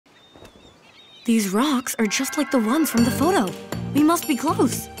These rocks are just like the ones from the photo. We must be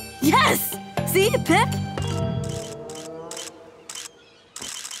close. Yes! See, Pipp?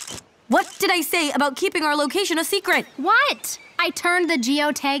 What did I say about keeping our location a secret? What? I turned the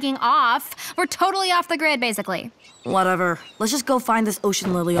geotagging off. We're totally off the grid, basically. Whatever. Let's just go find this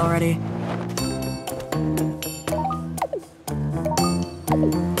ocean lily already.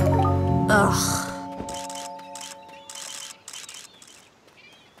 Ugh.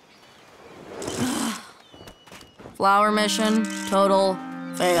 Flower mission, total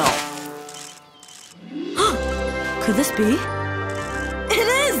fail. Could this be? It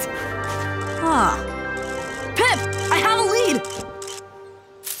is! Ah. Pipp, I have a lead!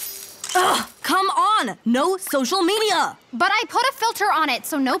 Ugh, come on! No social media! But I put a filter on it,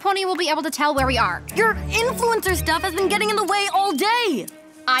 so no pony will be able to tell where we are. Your influencer stuff has been getting in the way all day!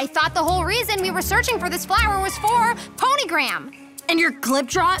 I thought the whole reason we were searching for this flower was for Ponygram. And your clip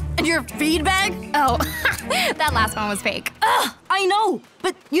trot? And your feedback? Oh, that last one was fake. Ugh, I know,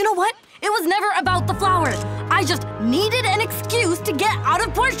 but you know what? It was never about the flower. I just needed an excuse to get out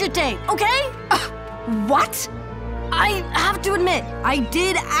of portrait day, okay? What? I have to admit, I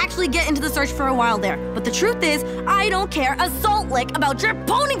did actually get into the search for a while there, but the truth is, I don't care a salt lick about your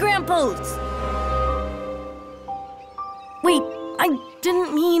Ponygram posts. Wait, I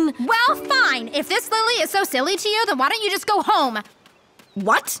didn't mean... Well, fine. If this lily is so silly to you, then why don't you just go home?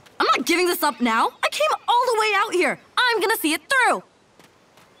 What? I'm not giving this up now. I came all the way out here. I'm gonna see it through.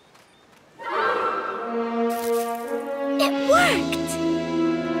 It worked!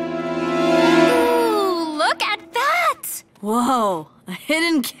 Ooh, look at that! Whoa, a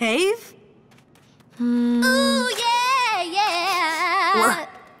hidden cave? Ooh, yeah!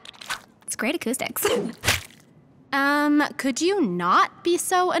 It's great acoustics. Could you not be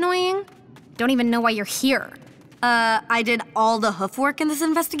so annoying? Don't even know why you're here. I did all the hoof work in this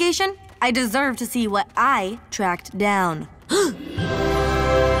investigation. I deserve to see what I tracked down.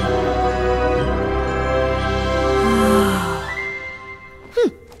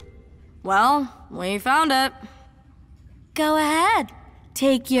 Well, we found it. Go ahead.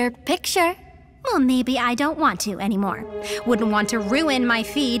 Take your picture. Well, maybe I don't want to anymore. Wouldn't want to ruin my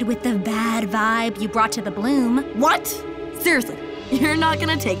feed with the bad vibe you brought to the bloom. What? Seriously, you're not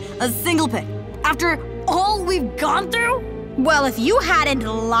gonna take a single pic after all we've gone through? Well, if you hadn't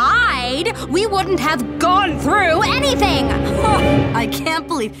lied, we wouldn't have gone through anything! I can't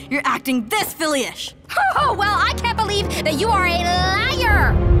believe you're acting this filly-ish. Oh, well, I can't believe that you are a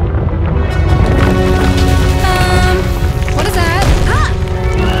liar! What is that?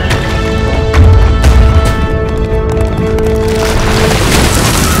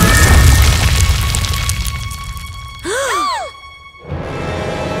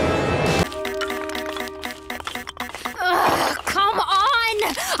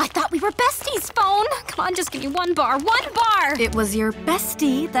 Besties phone. Come on, just give me one bar. It was your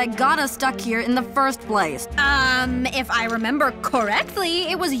bestie that got us stuck here in the first place. If I remember correctly,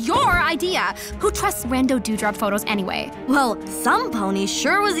 it was your idea. Who trusts rando dewdrop photos anyway? Well, some pony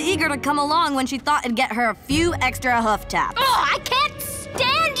sure was eager to come along when she thought it'd get her a few extra hoof taps. Oh, I can't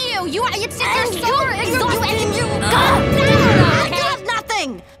stand you! It's just you're so exhausting. you. I got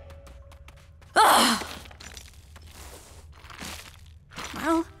nothing.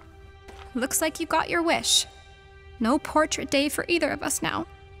 Well, looks like you got your wish. No portrait day for either of us now.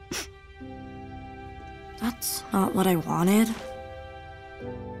 That's not what I wanted.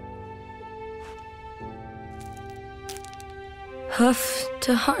 Hoof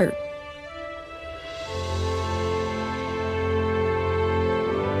to heart.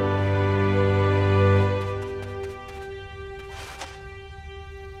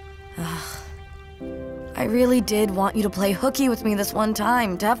 I really did want you to play hooky with me this one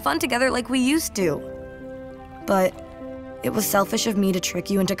time, to have fun together like we used to. But it was selfish of me to trick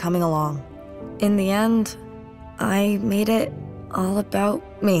you into coming along. In the end, I made it all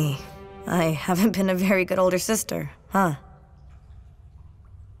about me. I haven't been a very good older sister, huh?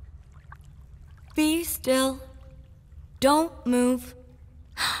 Be still. Don't move.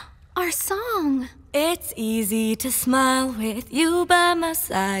 Our song. It's easy to smile with you by my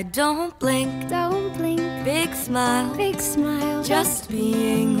side. Don't blink. Don't blink. Big smile. Big smile. Just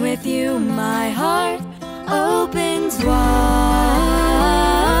being with you, my heart opens wide.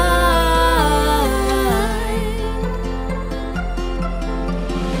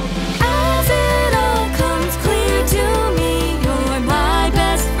 As it all comes clear to me, you're my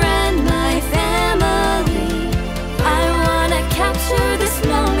best friend, my family. I wanna capture this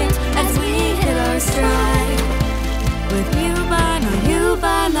moment as we hit our stride. With you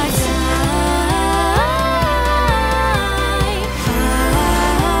by my side.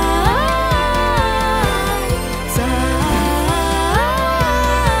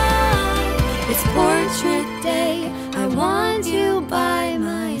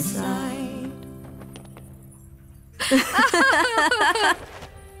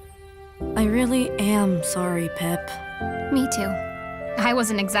 I really am sorry, Pipp. Me too. I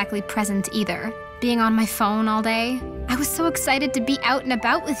wasn't exactly present either. Being on my phone all day. I was so excited to be out and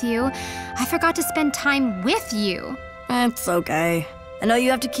about with you. I forgot to spend time with you. It's okay. I know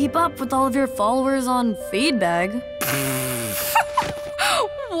you have to keep up with all of your followers on Feedbag.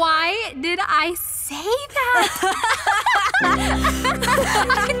 Why did I say that?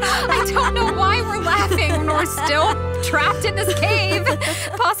 I don't know why we're laughing when we're still trapped in this cave,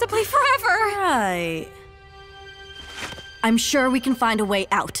 possibly forever. Right. I'm sure we can find a way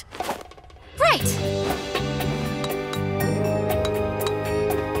out. Right.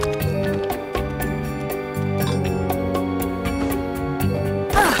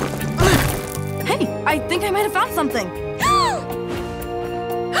 Hey, I think I might have found something.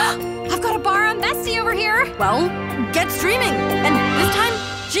 I've got a bar on Bestie over here. Well, get streaming, and this time,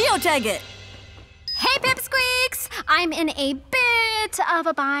 geotag it. Hey, Pipsqueaks! I'm in a bit of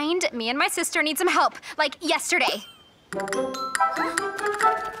a bind. Me and my sister need some help, like yesterday.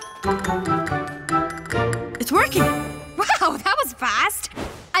 It's working. Wow, that was fast.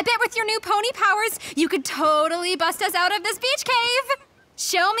 I bet with your new pony powers, you could totally bust us out of this beach cave.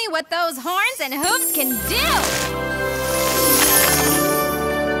 Show me what those horns and hooves can do.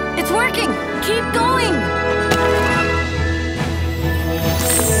 It's working. Keep going.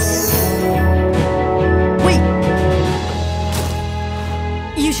 Wait.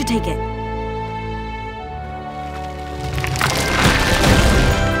 You should take it.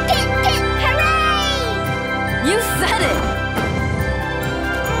 Pipp, Pipp, hooray! You said it.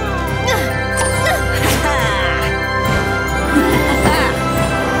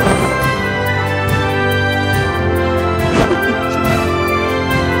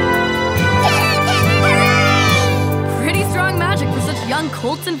 Pretty strong magic for such young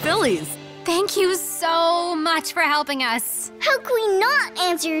colts and fillies. Thank you so much for helping us. How can we not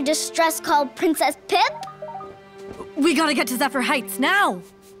answer your distress call, Princess Pipp? We gotta get to Zephyr Heights now.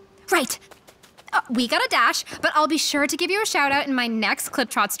 Right. We got a dash, but I'll be sure to give you a shout out in my next Clip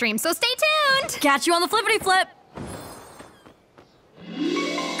Trot stream, so stay tuned! Catch you on the flippity flip.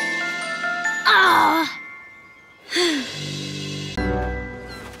 Ah!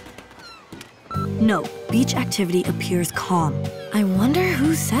 No, beach activity appears calm. I wonder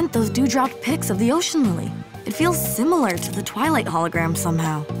who sent those dewdropped pics of the ocean lily. It feels similar to the Twilight hologram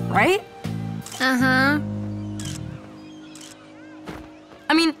somehow, right? Uh-huh.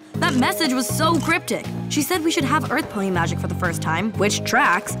 I mean, that message was so cryptic. She said we should have Earth Pony magic for the first time, which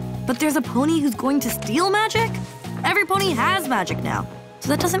tracks, but there's a pony who's going to steal magic? Every pony has magic now, so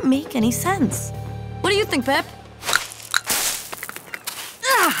that doesn't make any sense. What do you think, Pipp?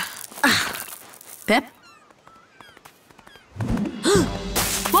 Pipp?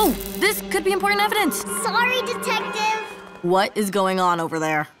 Whoa, this could be important evidence. Sorry, Detective. What is going on over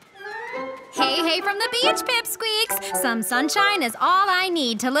there? Hey from the beach, Pipsqueaks! Some sunshine is all I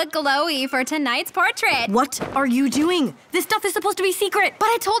need to look glowy for tonight's portrait. What are you doing? This stuff is supposed to be secret. But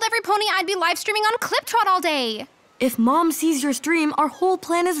I told Everypony I'd be live streaming on Clip Trot all day. If Mom sees your stream, our whole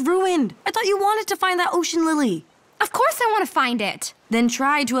plan is ruined. I thought you wanted to find that ocean lily. Of course I want to find it. Then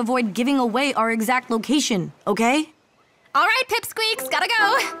try to avoid giving away our exact location, okay? All right, Pipsqueaks, gotta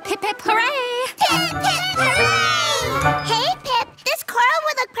go. Pip, pip, hooray! Pipp, Pipp, hooray! Hey, Pipp, this coral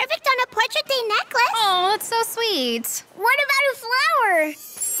would look perfect on a portrait day necklace. Oh, that's so sweet. What about a flower?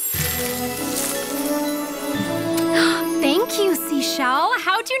 Thank you, Seashell.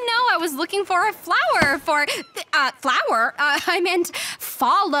 How'd you know I was looking for a flower for... flower? I meant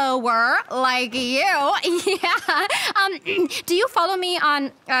follower, like you. Yeah. Do you follow me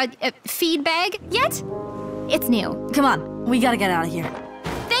on Feedbag yet? It's new. Come on, we gotta get out of here.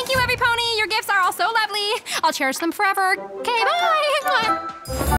 Thank you, Everypony. Your gifts are all so lovely. I'll cherish them forever. Okay, bye.